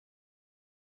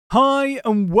Hi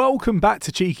and welcome back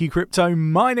to Cheeky Crypto.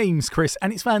 My name's Chris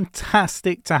and it's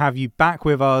fantastic to have you back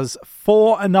with us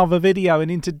for another video.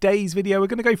 And in today's video, we're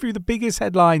going to go through the biggest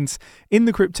headlines in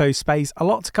the crypto space. A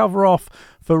lot to cover off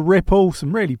for Ripple.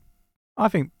 Some really, I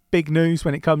think, big news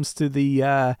when it comes to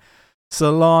the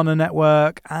Solana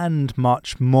network and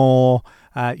much more.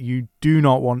 You do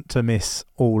not want to miss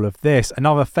all of this.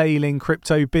 Another failing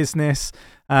crypto business.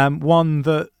 One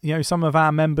that, some of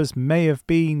our members may have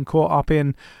been caught up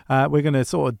in. We're going to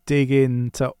sort of dig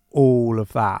into all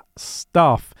of that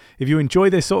stuff. If you enjoy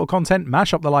this sort of content,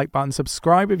 mash up the like button,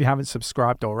 subscribe if you haven't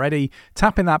subscribed already,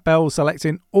 tapping that bell,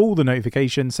 selecting all the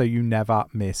notifications so you never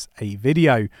miss a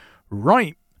video.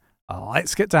 Right,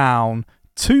 let's get down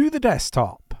to the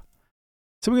desktop.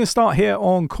 So we're going to start here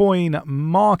on Coin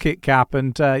Market Cap,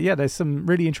 and there's some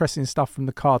really interesting stuff from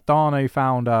the Cardano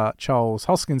founder Charles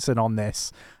Hoskinson on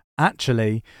this,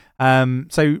 actually.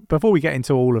 So before we get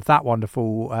into all of that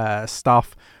wonderful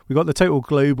stuff, we've got the total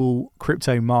global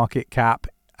crypto market cap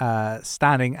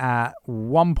standing at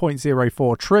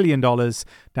 $1.04 trillion, down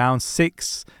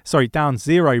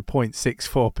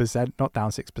 0.64%, not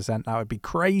down 6%. That would be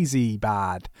crazy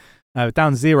bad. Down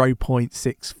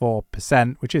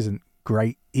 0.64%, which isn't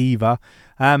great either.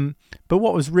 But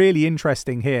what was really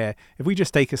interesting here, if we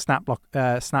just take a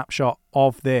snapshot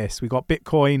of this, we got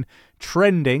Bitcoin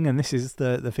trending, and this is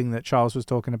the thing that Charles was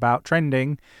talking about,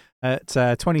 trending at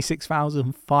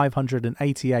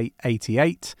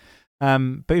 26,588.88.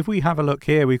 But if we have a look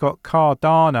here, we've got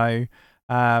Cardano,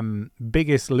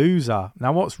 biggest loser.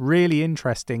 Now what's really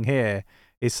interesting here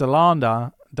is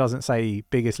Solana doesn't say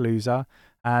biggest loser,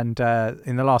 and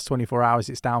in the last 24 hours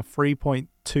it's down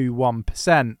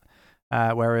 3.21%,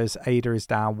 whereas ADA is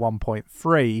down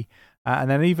 1.3%,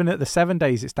 and then even at the 7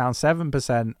 days it's down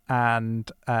 7%,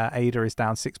 and ADA is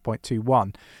down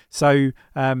 6.21%. So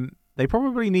they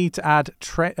probably need to add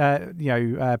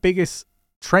biggest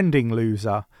trending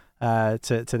loser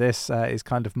to this is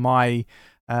kind of my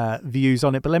views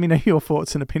on it. But let me know your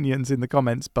thoughts and opinions in the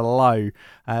comments below.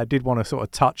 Did want to sort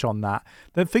of touch on that.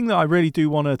 The thing that I really do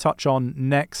want to touch on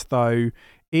next, though,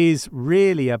 is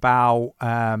really about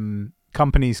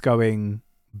companies going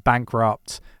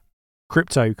bankrupt,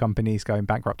 crypto companies going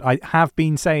bankrupt. I have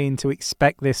been saying to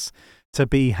expect this to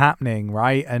be happening,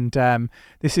 right? And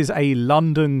this is a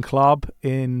London club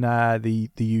in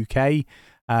the UK,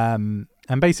 and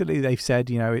basically they've said,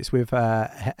 it's with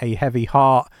a heavy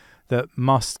heart that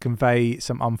must convey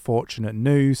some unfortunate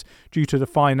news. Due to the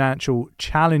financial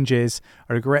challenges,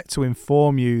 I regret to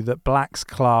inform you that Black's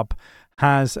Club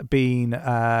has been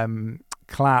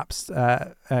collapsed.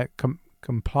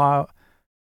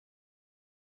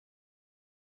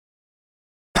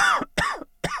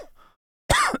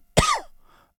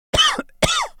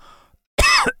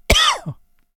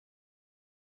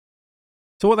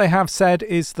 So what they have said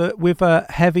is that with a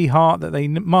heavy heart that they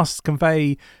must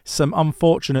convey some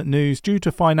unfortunate news. Due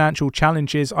to financial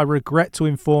challenges, I regret to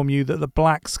inform you that the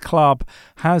Black's Club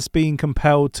has been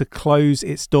compelled to close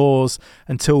its doors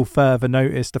until further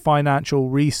notice. The financial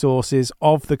resources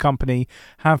of the company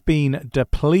have been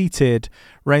depleted,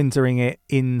 rendering it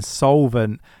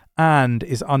insolvent, and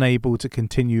is unable to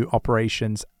continue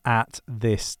operations at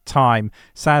this time.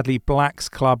 Sadly, Black's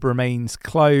Club remains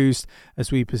closed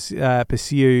as we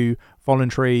pursue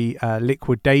voluntary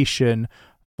liquidation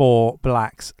for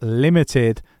Blacks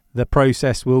Limited. The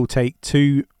process will take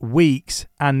 2 weeks,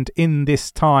 and in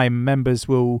this time, members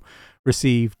will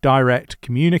receive direct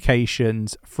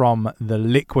communications from the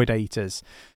liquidators.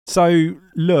 So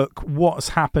look, what's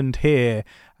happened here.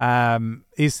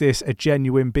 Is this a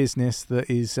genuine business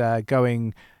that is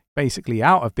going basically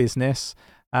out of business,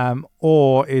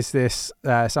 or is this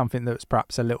something that's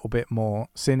perhaps a little bit more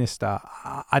sinister?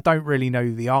 I don't really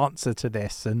know the answer to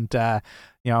this, and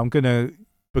I'm going to,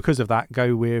 because of that,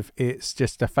 go with it's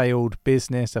just a failed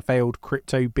business, a failed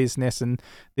crypto business, and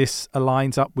this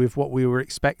aligns up with what we were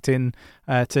expecting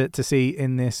to see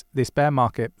in this bear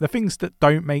market. The things that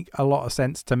don't make a lot of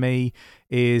sense to me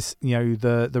is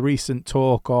the recent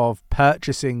talk of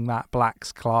purchasing that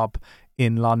Black's Club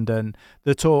in London,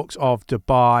 the talks of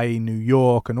Dubai, New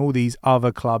York, and all these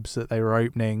other clubs that they were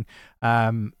opening.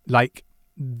 Like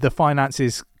the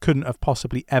finances couldn't have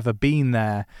possibly ever been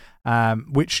there,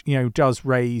 which does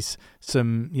raise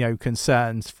some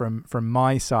concerns from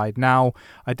my side. Now,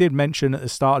 I did mention at the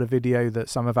start of the video that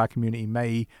some of our community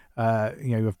may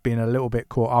have been a little bit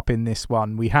caught up in this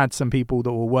one. We had some people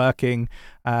that were working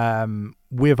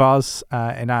with us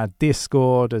in our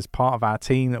Discord as part of our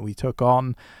team that we took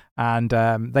on, and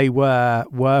they were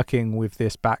working with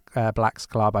this Black's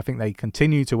Club. I think they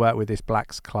continue to work with this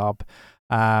Black's Club.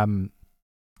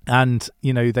 And,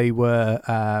 you know, they were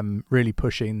really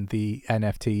pushing the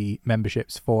NFT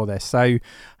memberships for this. So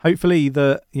hopefully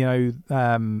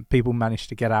people managed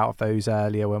to get out of those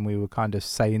earlier when we were kind of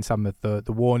saying some of the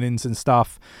warnings and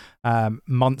stuff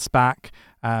months back.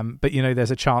 But, you know,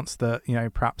 there's a chance that, you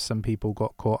know, perhaps some people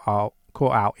got caught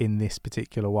out in this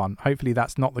particular one. Hopefully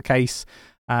that's not the case.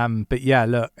 But yeah,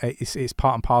 look, it's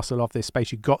part and parcel of this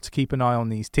space. You've got to keep an eye on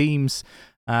these teams.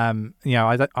 You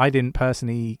know, I didn't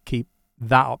personally keep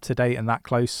that up to date and that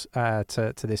close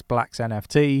to this Blacks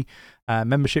NFT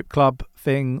membership club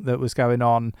thing that was going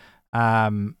on,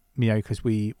 you know, because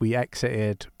we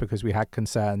exited because we had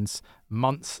concerns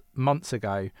months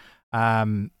ago,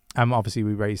 and obviously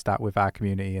we raised that with our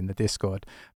community in the Discord.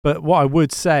 But what I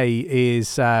would say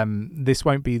is this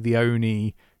won't be the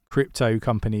only crypto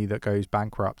company that goes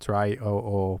bankrupt, right,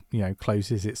 or you know,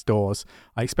 closes its doors.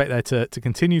 I expect there to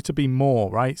continue to be more,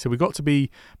 right? So we've got to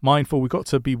be mindful. We've got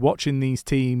to be watching these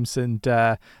teams. And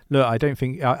look, I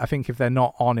think if they're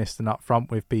not honest and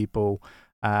upfront with people,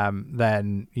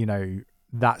 then, you know,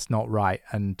 that's not right,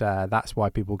 and that's why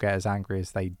people get as angry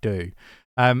as they do.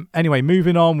 Anyway,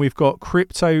 moving on, we've got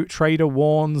Crypto Trader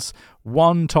warns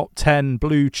 1 top 10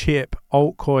 blue chip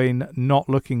altcoin not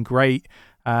looking great.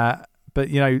 But,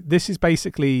 you know, this is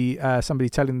basically somebody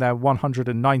telling their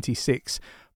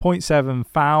 196.7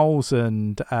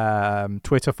 thousand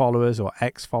Twitter followers or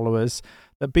X followers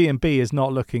that BNB is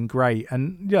not looking great.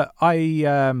 And yeah, I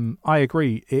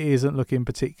agree, it isn't looking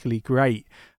particularly great.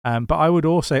 But I would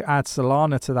also add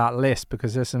Solana to that list,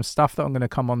 because there's some stuff that I'm going to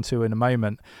come on to in a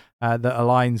moment that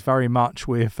aligns very much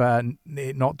with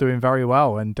it not doing very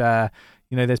well. And,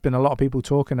 you know, there's been a lot of people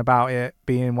talking about it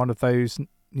being one of those,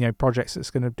 you know, projects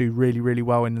that's going to do really, really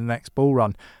well in the next bull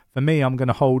run. For me, I'm going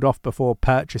to hold off before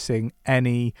purchasing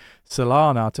any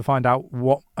Solana to find out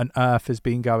what on earth has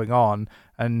been going on,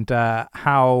 and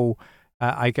how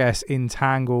I guess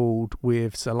entangled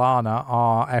with Solana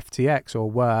are FTX, or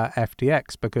were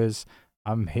FTX, because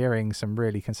I'm hearing some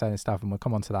really concerning stuff, and we'll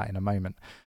come on to that in a moment.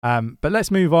 But let's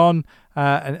move on,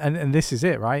 and this is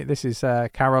it, right? This is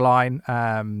Caroline.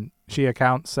 She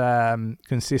accounts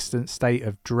consistent state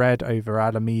of dread over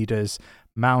Alameda's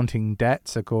mounting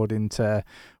debts, according to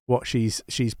what she's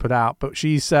put out. But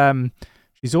she's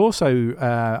also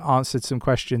answered some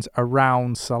questions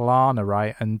around Solana,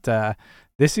 right? And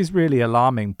this is really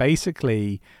alarming.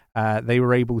 Basically, they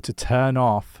were able to turn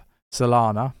off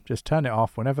Solana, just turn it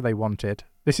off whenever they wanted.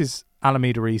 This is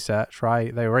Alameda Research,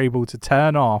 right? They were able to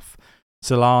turn off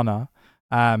Solana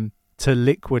to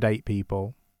liquidate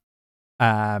people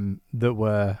that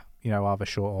were, you know, either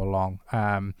short or long.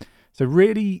 So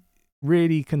really,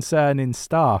 really concerning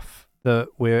stuff that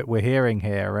we're hearing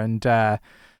here. And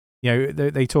you know,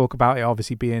 they talk about it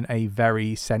obviously being a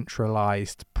very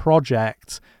centralized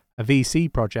project, a VC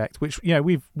project, which, you know,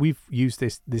 we've used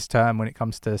this term when it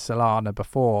comes to Solana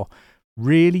before.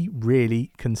 Really,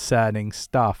 really concerning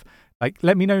stuff. Like,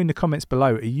 let me know in the comments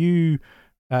below, are you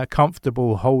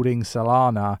comfortable holding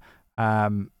Solana?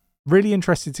 Really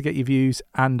interested to get your views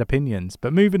and opinions.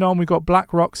 But moving on, we've got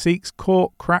BlackRock seeks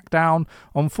court crackdown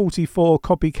on 44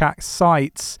 copycat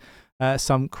sites.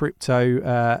 Some crypto,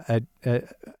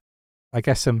 I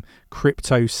guess some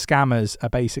crypto scammers are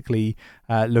basically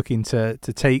looking to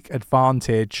take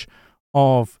advantage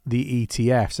of the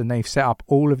ETFs, and they've set up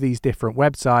all of these different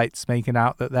websites making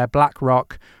out that they're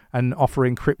BlackRock and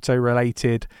offering crypto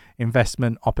related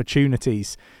investment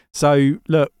opportunities. So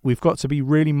look, we've got to be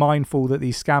really mindful that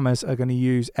these scammers are going to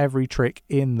use every trick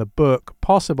in the book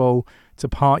possible to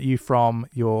part you from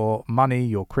your money,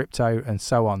 your crypto, and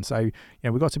so on. So, you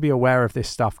know, we've got to be aware of this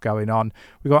stuff going on.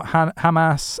 We've got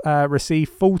Hamas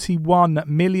received $41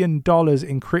 million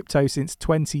in crypto since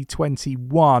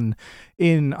 2021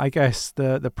 in, I guess,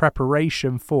 the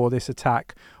preparation for this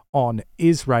attack on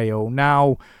Israel.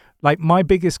 Now, like, my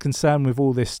biggest concern with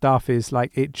all this stuff is,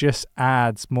 like, it just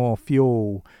adds more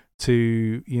fuel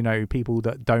to, you know, people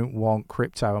that don't want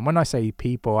crypto. And when I say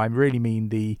people, I really mean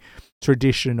the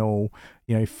traditional,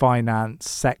 you know, finance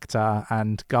sector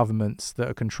and governments that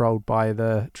are controlled by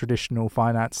the traditional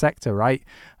finance sector, right?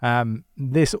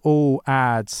 This all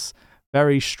adds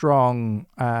very strong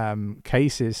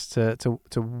cases to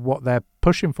what they're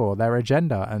pushing for, their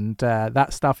agenda. And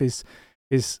that stuff is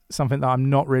something that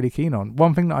I'm not really keen on.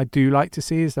 One thing that I do like to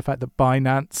see is the fact that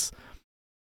Binance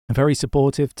are very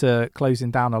supportive to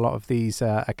closing down a lot of these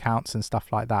accounts and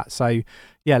stuff like that. So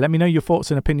yeah, let me know your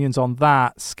thoughts and opinions on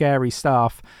that scary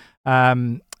stuff.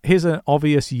 Here's an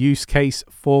obvious use case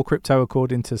for crypto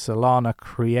according to Solana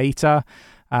Creator.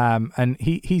 And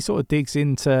he sort of digs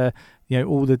into,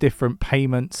 all the different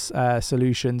payments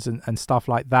solutions and stuff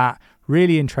like that.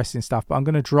 Really interesting stuff. But I'm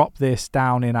going to drop this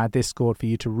down in our Discord for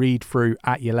you to read through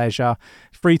at your leisure.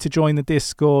 Free to join the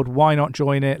Discord. Why not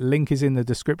join it? Link is in the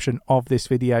description of this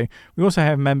video. We also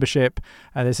have membership.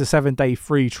 There's a 7-day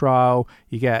free trial.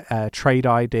 You get trade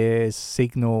ideas,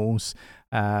 signals,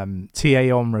 TA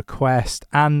on request,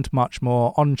 and much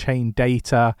more. On-chain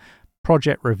data,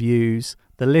 project reviews.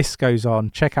 The list goes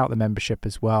on. Check out the membership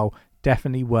as well.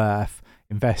 Definitely worth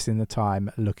investing the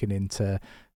time looking into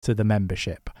the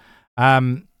membership.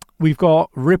 We've got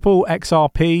Ripple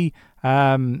XRP.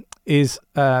 Is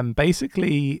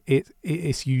basically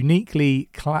it's uniquely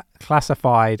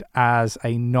classified as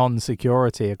a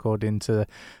non-security according to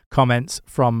comments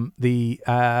from the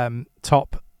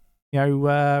top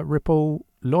Ripple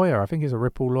lawyer. I think he's a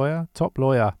Ripple lawyer, top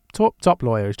lawyer.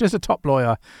 It's just a top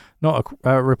lawyer, not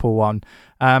a Ripple one.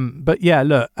 But yeah,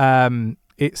 look,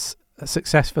 it's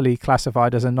successfully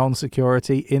classified as a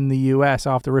non-security in the US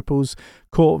after Ripple's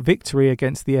court victory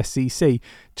against the SEC.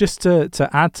 Just to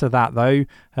add to that, though,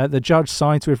 the judge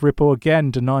sides with Ripple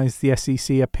again, denies the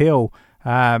SEC appeal.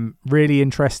 Really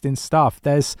interesting stuff.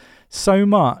 There's so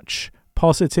much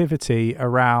positivity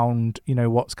around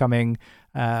what's coming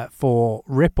for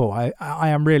Ripple. I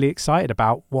am really excited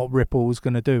about what Ripple's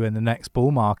going to do in the next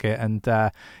bull market, and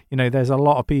there's a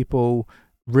lot of people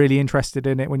really interested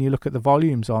in it when you look at the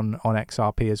volumes on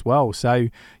XRP as well. So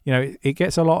it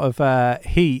gets a lot of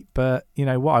heat, but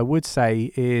what I would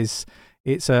say is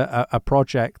it's a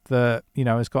project that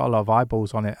has got a lot of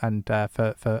eyeballs on it, and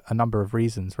for a number of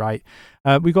reasons, right?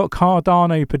 We got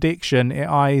Cardano prediction. It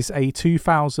eyes a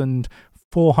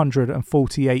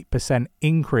 2,448%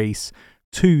 increase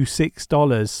to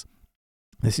 $6.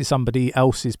 This is somebody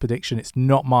else's prediction. It's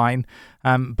not mine.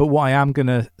 But what I am going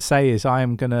to say is I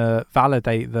am going to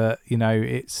validate that,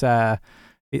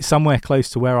 it's somewhere close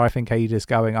to where I think ADA is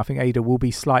going. I think ADA will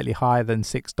be slightly higher than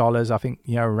 $6. I think,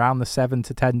 around the $7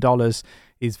 to $10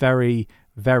 is very,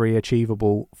 very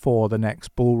achievable for the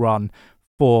next bull run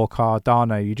for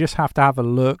Cardano. You just have to have a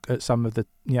look at some of the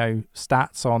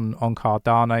stats on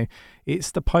Cardano.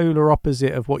 It's the polar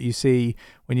opposite of what you see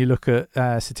when you look at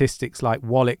statistics like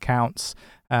wallet counts.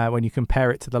 When you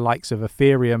compare it to the likes of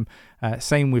Ethereum,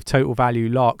 same with total value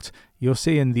locked, you're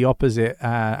seeing the opposite,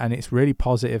 and it's really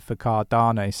positive for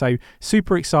Cardano. So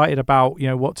super excited about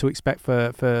what to expect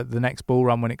for the next bull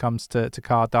run when it comes to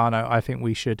Cardano. I think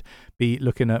we should be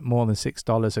looking at more than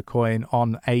 $6 a coin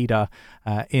on ADA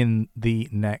in the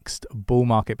next bull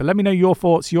market. But let me know your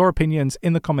thoughts, your opinions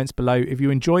in the comments below. If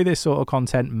you enjoy this sort of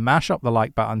content, mash up the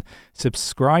like button,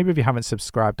 subscribe if you haven't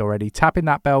subscribed already, tapping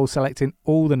that bell, selecting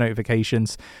all the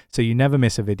notifications so you never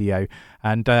miss a video.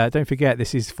 And don't forget,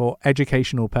 this is for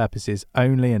educational purposes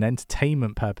only and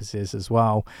entertainment purposes as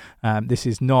well. This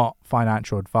is not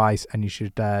financial advice, and you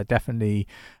should definitely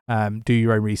do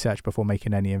your own research before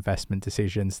making any investment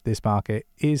decisions. This market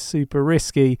is super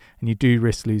risky, and you do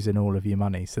risk losing all of your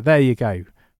money. So there you go.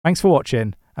 Thanks for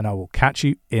watching, and I will catch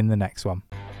you in the next one.